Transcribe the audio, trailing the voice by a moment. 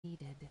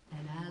Needed.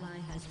 An ally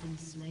has been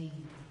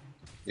slain.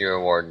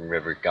 Your ward and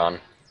river gone.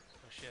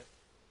 Oh shit.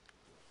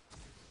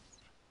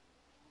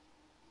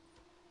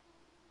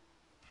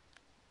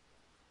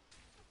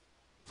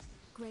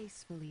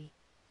 Gracefully.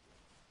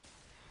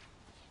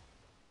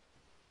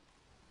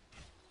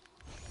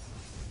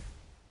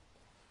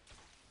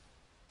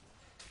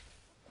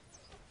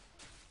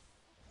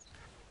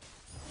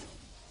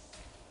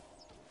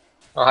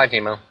 Oh, hi,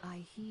 Timo. I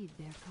heed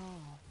their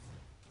call.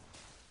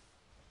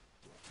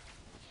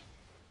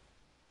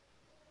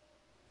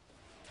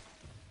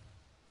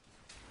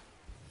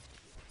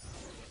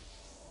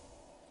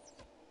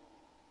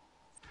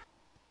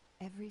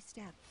 Every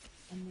step,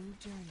 a new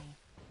journey.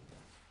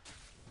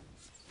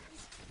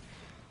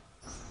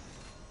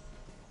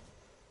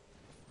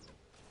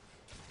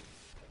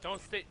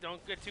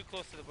 Don't get too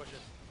close to the bushes.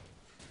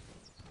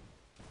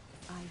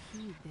 I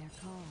heed their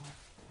call.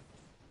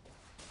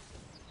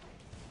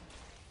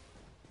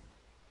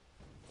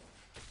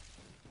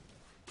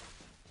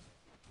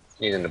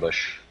 He's in the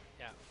bush.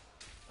 Yeah.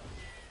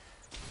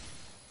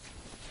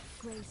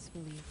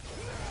 Gracefully.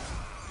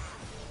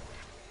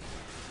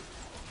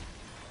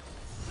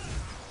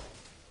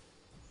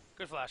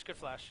 Good flash, good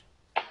flash.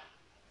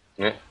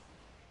 Yeah.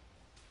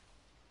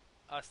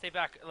 Stay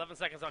back. 11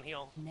 seconds on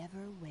heal.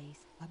 Never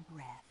waste a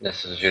breath.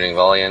 This is shooting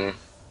Volian.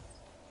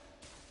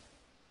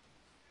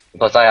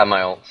 Plus, I have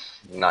my ults.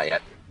 Not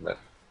yet, but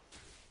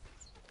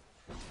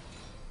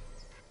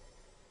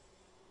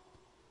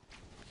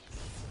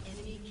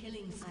Enemy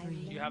killing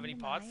spree. Do you have any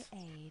pots?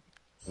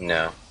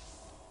 no.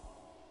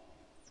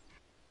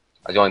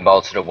 I was going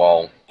balls to the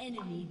wall.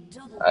 Enemy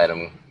double.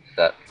 Item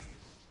set.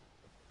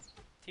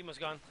 Teemo's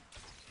gone.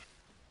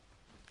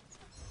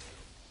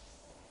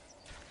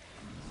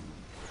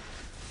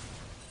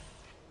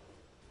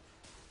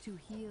 To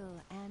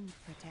heal and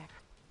protect.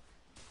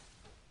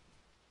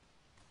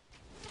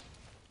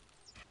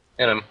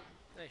 Hit him.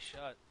 Nice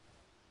shot.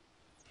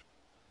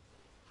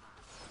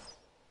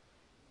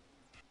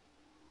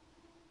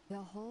 The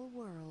whole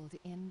world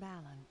in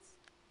balance.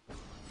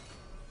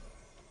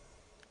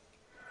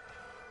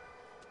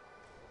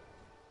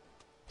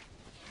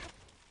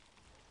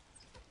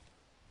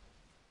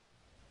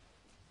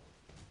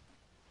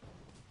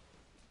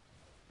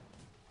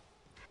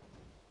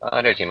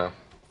 There, Timo.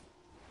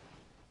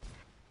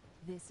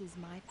 This is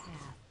my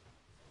path.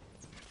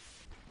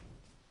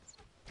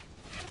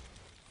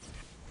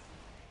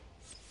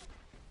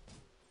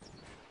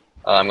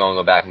 I'm gonna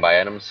go back and buy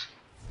items.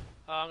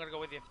 I'm gonna go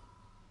with you.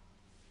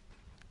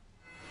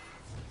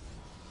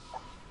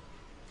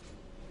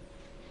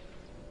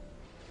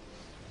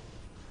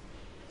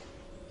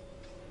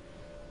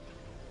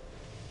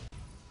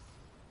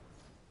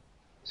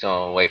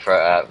 So wait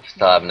for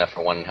still have enough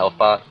for one health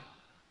pot.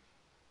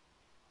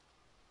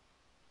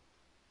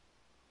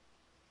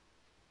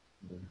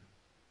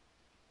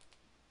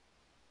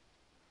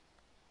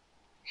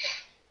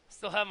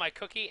 Still have my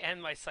cookie and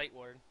my sight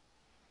ward.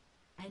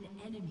 An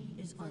enemy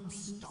is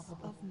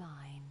unstoppable. Of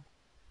mine.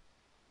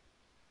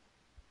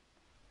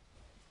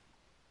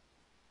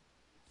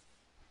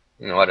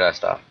 Why did I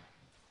stop?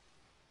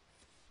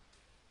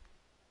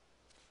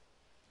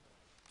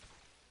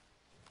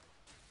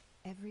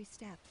 Every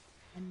step,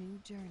 a new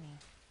journey.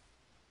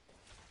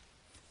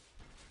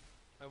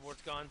 My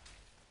ward's gone.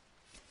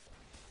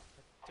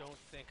 I don't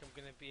think I'm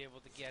gonna be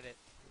able to get it.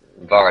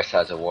 Varus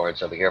has a ward,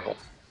 so be careful.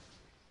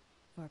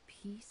 For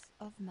peace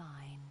of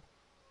mind.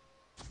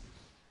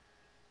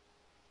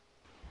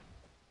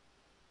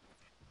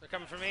 They're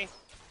coming for me.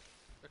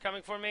 They're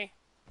coming for me.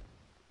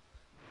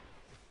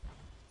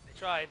 They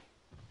tried.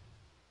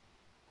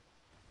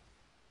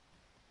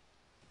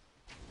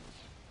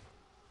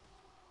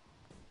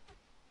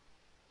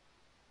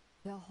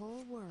 The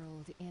whole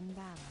world in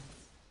balance.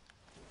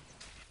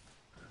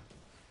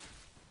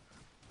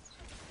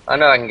 I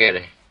know I can get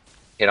a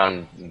hit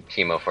on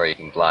Timo before you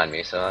can blind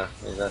me, so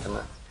use that to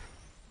my.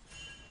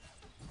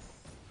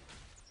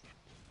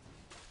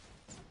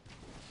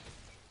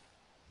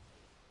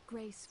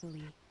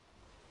 Gracefully.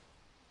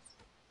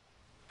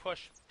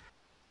 Push.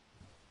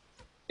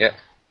 Yeah.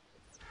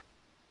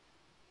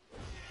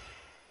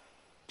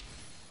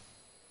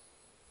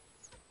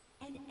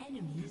 An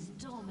enemy is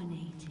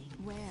dominating.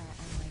 Where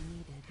am I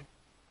needed?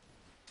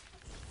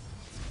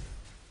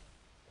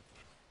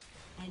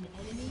 An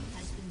enemy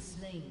has been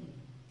slain.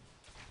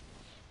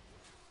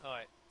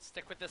 Alright.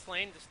 Stick with this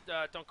lane. Just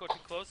don't go too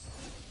close.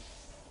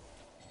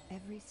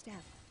 Every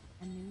step,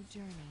 a new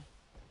journey.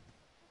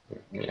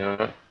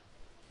 Yeah.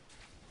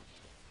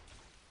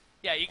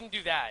 Yeah, you can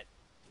do that.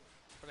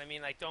 But I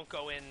mean, like, don't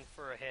go in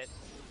for a hit.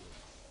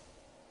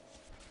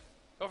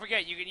 Don't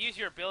forget, you can use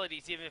your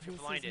abilities even if you're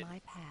blinded. This is my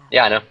path.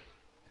 Yeah, I know.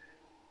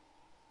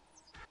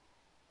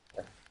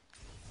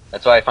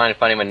 That's why I find it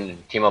funny when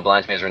Timo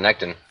blinds me as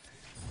Renekton.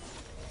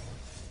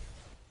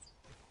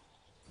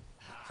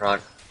 Run.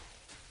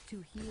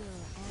 To heal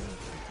and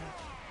protect.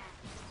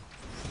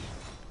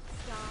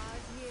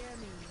 Stars hear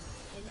me.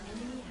 An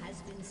enemy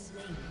has been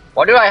slain.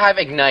 Why do I have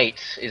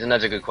Ignite? Is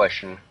another good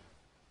question.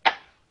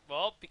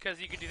 Well, because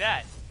you can do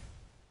that.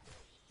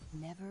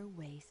 Never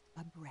waste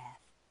a breath.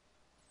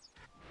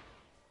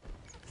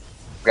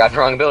 Grabbed the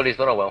wrong abilities,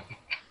 but oh well.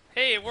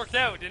 Hey, it worked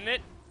out, didn't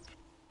it?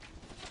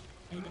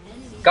 An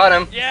enemy Got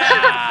him.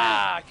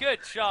 Yeah! Good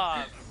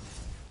job.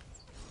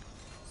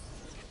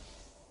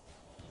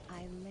 I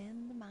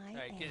lend my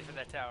Alright, get it for aid.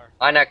 that tower.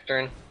 Hi,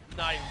 Nectarine.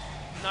 Not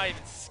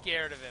even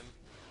scared of him.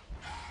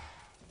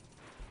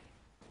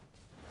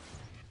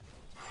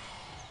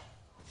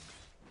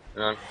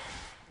 Hang on.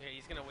 Yeah,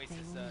 he's gonna waste They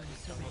his won't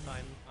jungle surrender.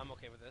 time. I'm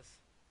okay with this.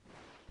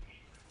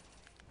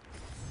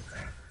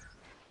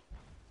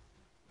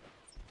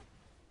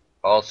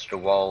 Balls to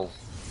walls.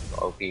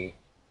 OP.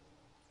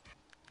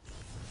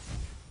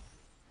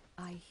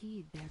 I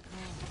heed their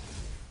call.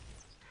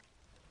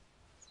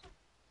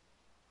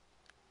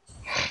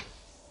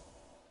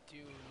 Do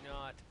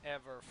not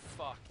ever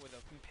fuck with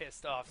a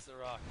pissed off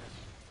Soraka.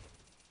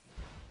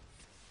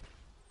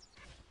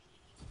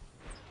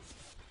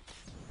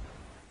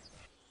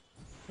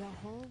 The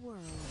whole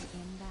world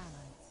in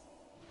balance.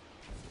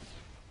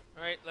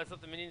 Alright, let's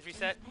let the minions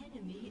reset.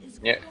 Enemy is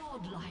Yeah.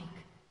 godlike.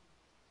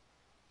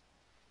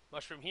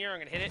 Mushroom here, I'm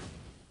gonna hit it.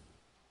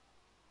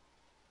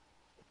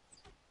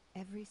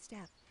 Every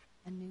step,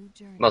 a new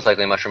journey. Most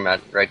likely mushroom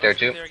mat right there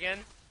Mushroom too. there again.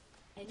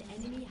 An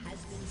enemy has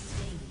been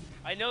slain.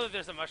 I know that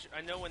there's a mushroom.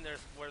 I know where there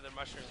are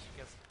mushrooms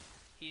because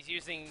he's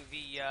using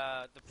the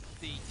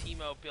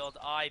Teemo build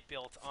I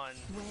built on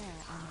Where am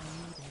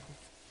I needed?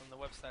 the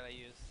website I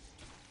use.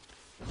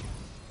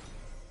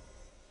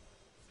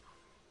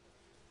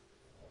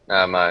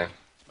 My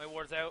My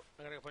ward's out.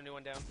 I'm gonna go put a new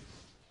one down.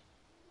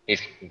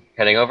 he's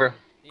heading over.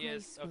 He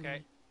is Gracefully.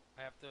 okay.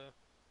 I have to.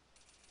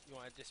 You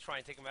want to just try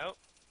and take him out?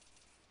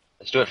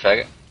 Let's do it,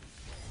 faggot.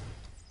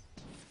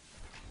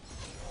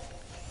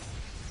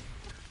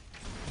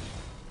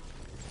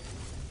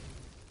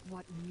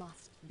 What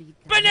must be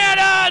done?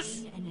 Bananas!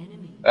 An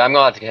enemy. I'm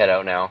gonna have to head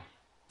out now.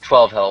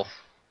 12 health.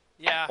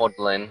 Yeah. Hold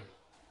the lane.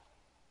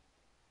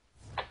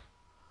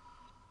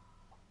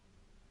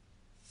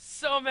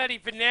 So many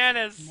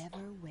bananas.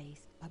 Never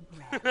waste a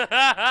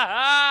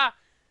breath.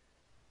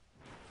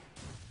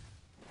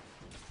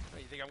 Oh,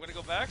 you think I'm gonna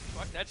go back?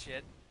 Fuck that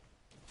shit.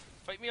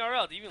 Fight me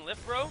RL. Do you even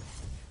lift, bro?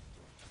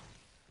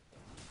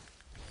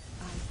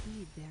 I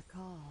heed their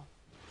call.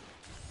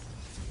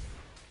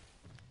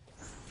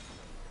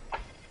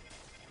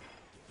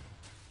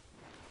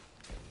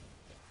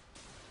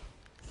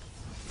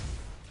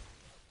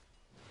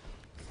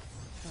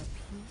 For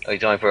peace, Oh,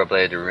 he's going for a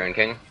blade to Rune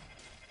King.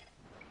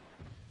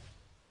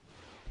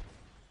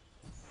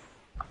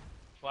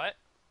 What?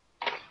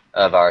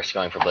 Varus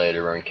going for blade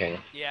to Rune King.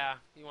 Yeah,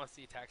 he wants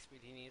the attack speed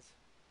he needs.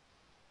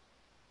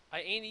 I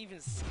ain't even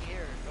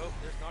scared. Oh,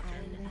 there's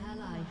Nocturne. an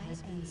ally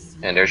has been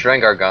slain. And there's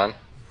Rengar gone.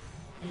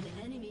 An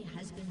enemy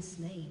has been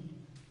slain.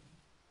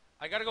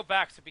 I gotta go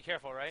back, so be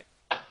careful, right?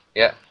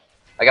 Yeah.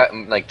 I got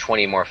like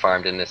 20 more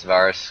farmed in this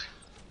Varus.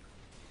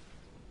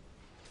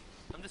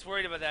 I'm just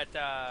worried about that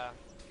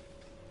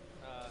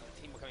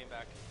team coming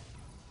back.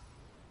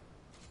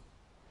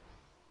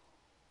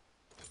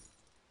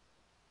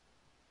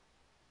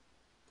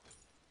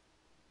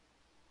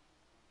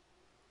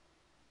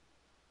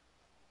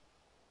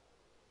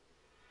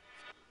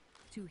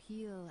 To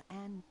heal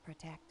and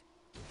protect.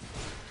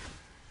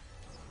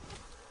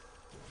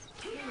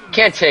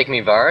 Can't take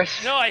me,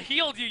 Varus. No, I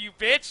healed you, you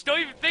bitch! Don't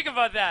even think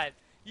about that!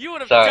 You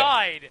would have Sorry.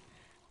 died!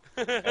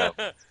 Oh.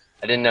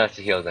 I didn't notice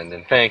the heals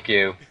ended. Thank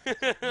you. This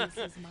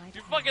is my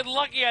You're path. fucking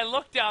lucky I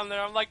looked down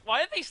there. I'm like,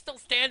 why are they still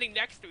standing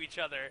next to each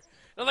other? And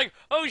I'm like,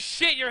 oh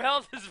shit, your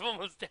health is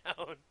almost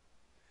down.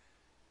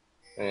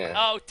 Yeah.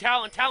 Oh,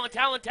 Talon, Talon,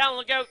 Talon, Talon,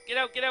 look out! Get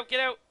out, get out, get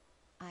out!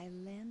 I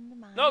lend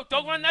my No,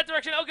 don't aid. run that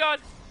direction! Oh god!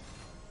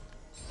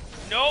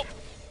 Nope!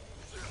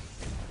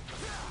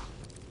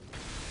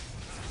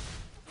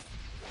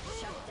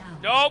 Shut down.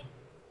 Nope!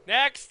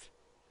 Next!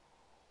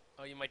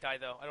 Oh, you might die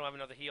though. I don't have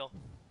another heal.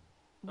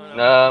 Oh, Where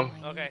no. Um,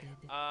 am I Okay,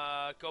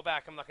 needed? go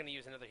back. I'm not gonna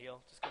use another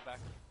heal. Just go back.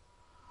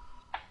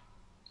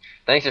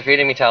 Thanks for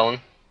feeding me, Talon.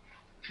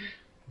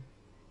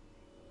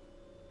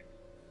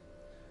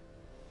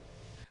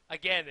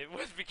 Again, it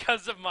was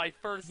because of my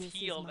first This is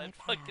heal my that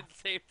fucking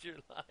path. saved your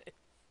life.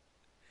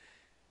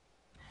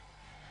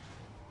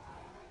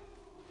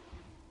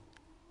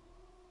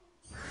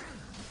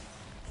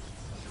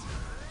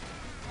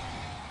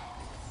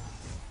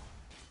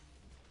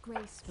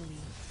 Gracefully.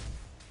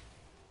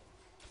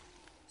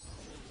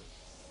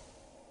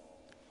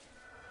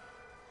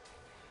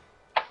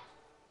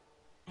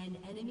 An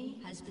enemy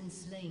has been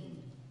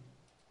slain.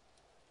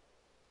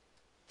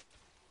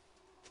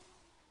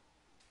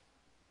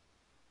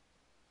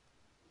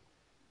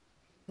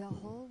 The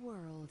whole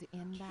world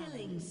in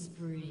killing balance.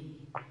 Spree.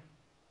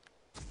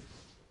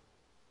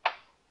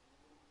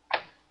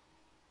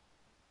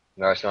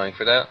 Varus going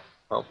for that.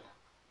 Oh.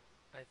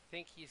 I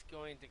think he's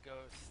going to go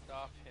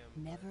stop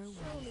him. Never waste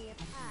a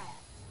breath.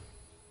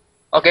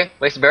 Okay,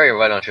 waste the barrier,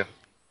 why don't you?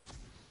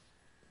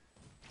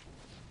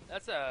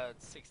 That's a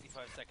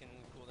 65-second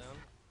cooldown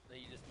that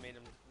you just made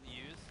him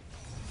use.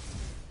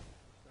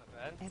 Not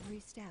bad. Every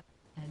step.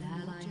 An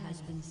ally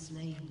has been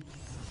slain.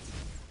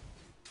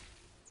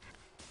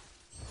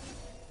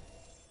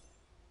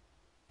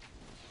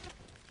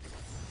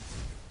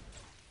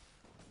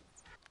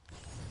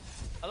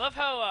 love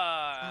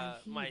how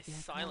heed my your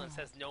silence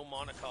call. has no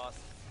mana cost.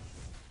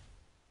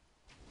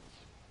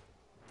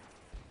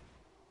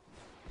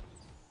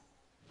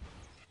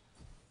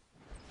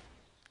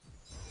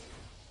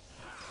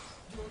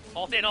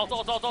 Ult in,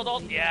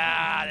 ult.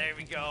 Yeah, there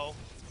we go.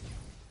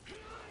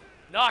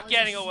 Not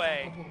getting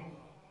away.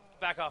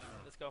 Back off.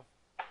 Let's go.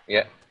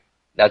 Yeah.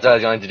 That's what I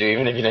was going to do,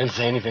 even if you didn't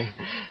say anything.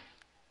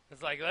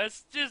 It's like,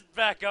 let's just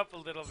back up a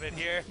little bit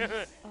here.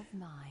 Of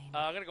mine.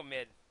 I'm gonna go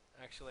mid,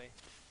 actually.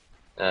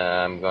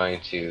 I'm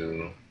going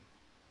to.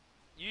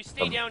 You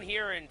stay down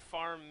here and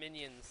farm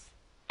minions.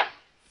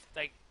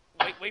 Like,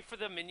 wait for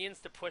the minions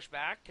to push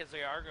back, because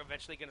they are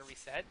eventually gonna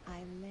reset. I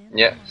lend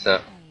Yeah, my so-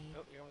 aid.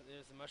 Oh,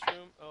 there's the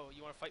mushroom. Oh,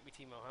 you wanna fight me,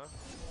 Timo, huh?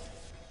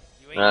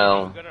 You ain't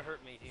No. gonna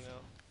hurt me, Timo.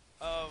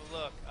 Oh,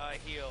 look, I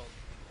healed.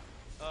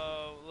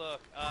 Oh,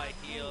 look, I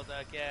healed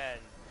again.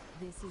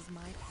 This is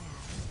my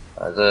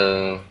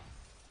path.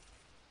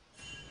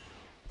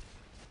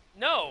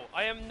 No,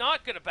 I am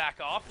not gonna back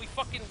off. We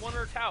fucking won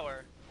our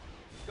tower.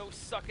 Go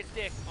suck a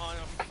dick on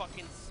a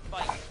fucking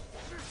spike.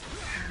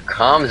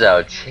 Calms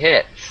out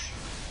tits.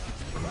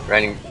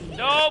 Running.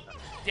 Nope,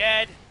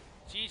 dead.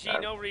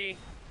 GG, no re.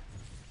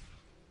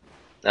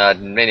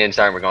 Minions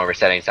aren't. We're going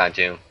resetting time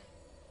too.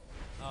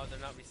 Oh, they're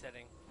not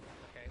resetting.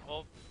 Okay,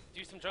 well,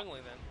 do some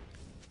jungling then.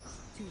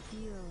 To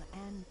heal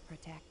and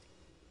protect.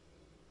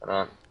 Hold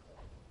on.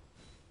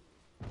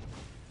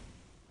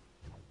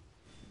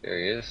 There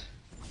he is.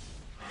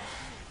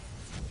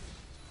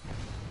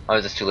 I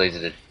was just too lazy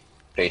to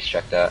face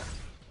check that.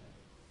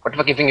 What the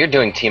fucking thing you're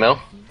doing, Timo?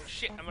 Oh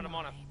shit, I'm out of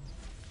mana.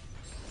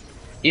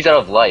 He's out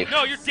of life.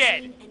 No, you're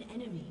dead! An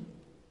enemy.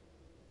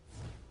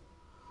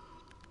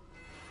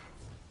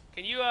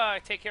 Can you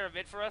take care of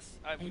mid for us?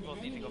 We An both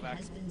need to enemy go back.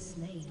 has been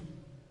slain.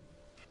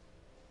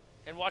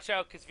 And watch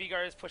out, because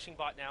Vigar is pushing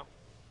bot now.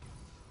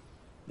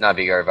 Not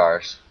Vigar,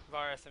 Varus.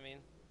 Varus, I mean.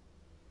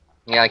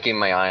 Yeah, I keep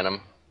my eye on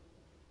him.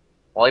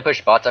 While he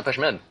push bots, I push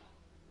mid.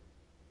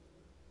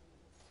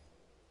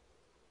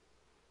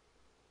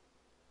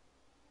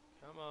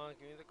 Come on,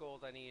 give me the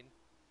gold I need.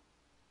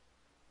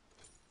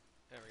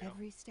 There we go.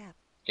 Every step.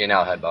 Okay,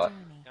 now of the headbot.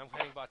 journey. Yeah, I'm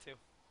heading bot too.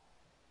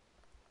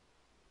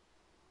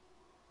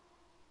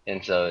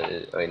 And so,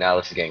 wait, now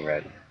this is getting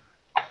red.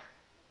 An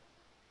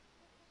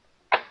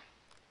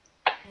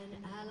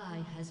ally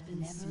has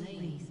been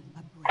slain.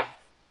 A breath.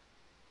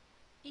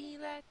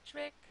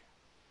 Electric.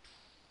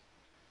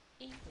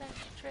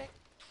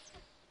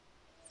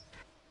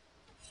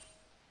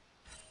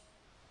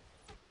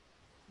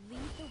 Lead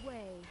the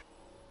way.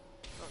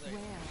 Oh, there you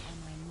Where go.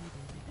 am I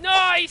needed?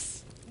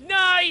 Nice!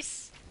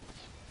 Nice!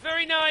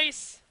 Very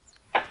nice!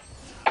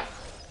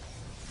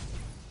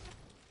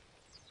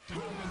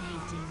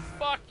 Dominating.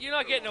 Fuck, you're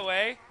not getting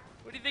away.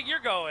 Where do you think you're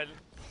going?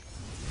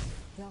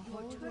 The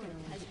whole world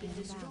has been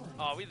destroyed.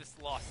 Oh, we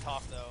just lost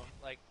top though.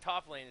 Like,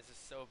 top lane is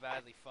just so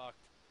badly fucked.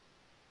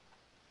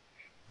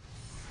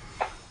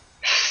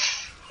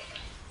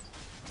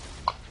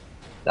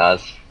 That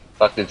was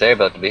fucked as they're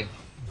about to be.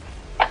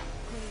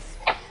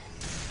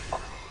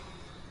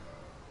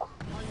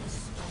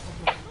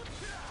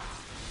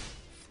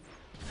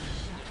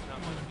 Not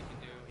much we can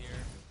do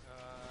here.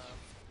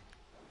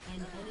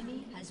 An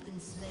enemy has been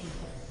slain.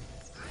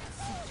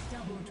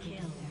 Double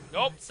kill.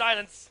 Nope,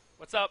 silence.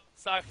 What's up?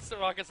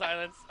 Rocket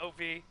silence. OP.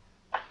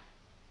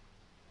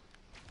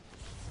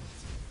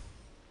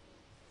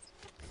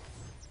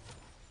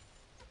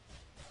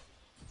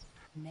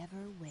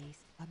 Never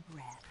waste a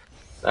breath.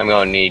 I'm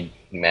gonna need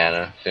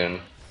mana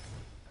soon.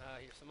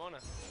 Here's Simona.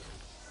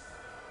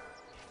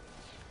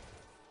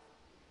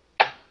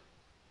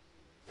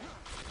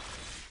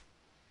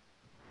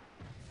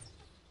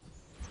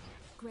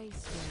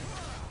 Graceful.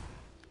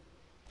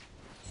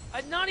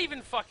 I'm not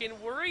even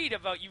fucking worried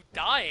about you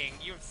dying.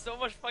 You have so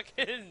much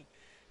fucking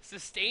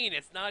sustain,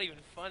 it's not even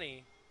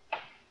funny.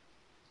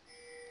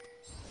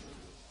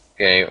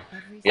 Okay,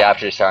 yeah,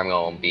 after this time I'm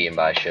gonna be and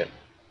buy shit.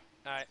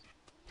 Alright.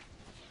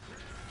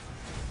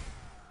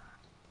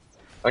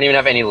 I don't even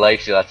have any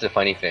life, so that's the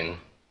funny thing.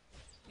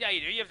 Yeah,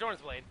 you do. You have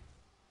Dorn's Blade.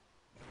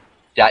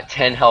 Got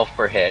 10 health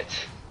per hit.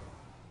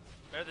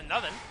 Better than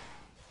nothing.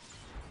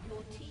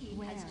 Your team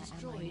has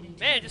destroyed.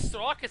 Man, just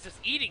Soraka's just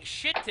eating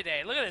shit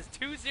today. Look at this,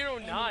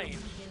 209.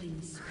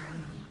 Killing spree.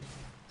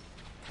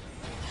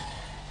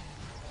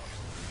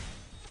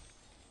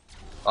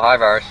 Oh, hi,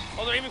 Varus.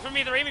 Oh, they're aiming for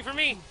me. They're aiming for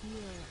me. Heal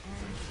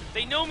and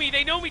They know me.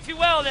 They know me too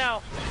well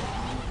now.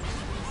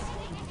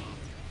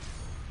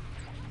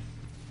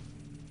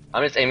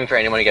 I'm just aiming for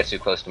anyone who gets too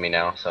close to me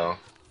now, so.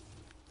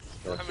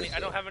 I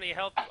don't have any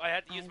health. I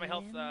had to use my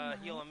health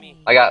heal on me.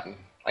 I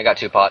got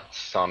 2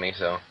 pots on me,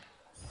 so.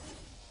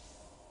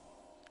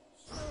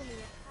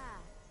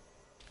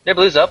 Their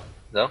blue's up,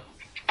 though.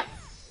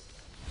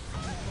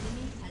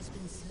 enemy has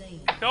been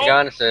slain. I got Nope.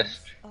 an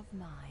assist. Of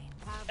mine.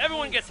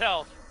 Everyone gets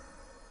health.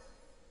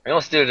 They're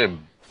gonna steal their.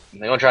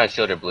 They're gonna try and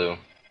steal their blue.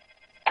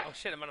 Oh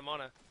shit, I'm out of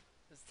mana.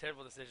 This is a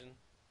terrible decision.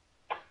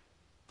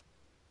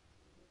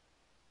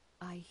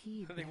 I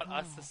heed They the want call.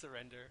 us to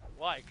surrender.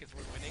 Why? Because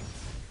we're winning?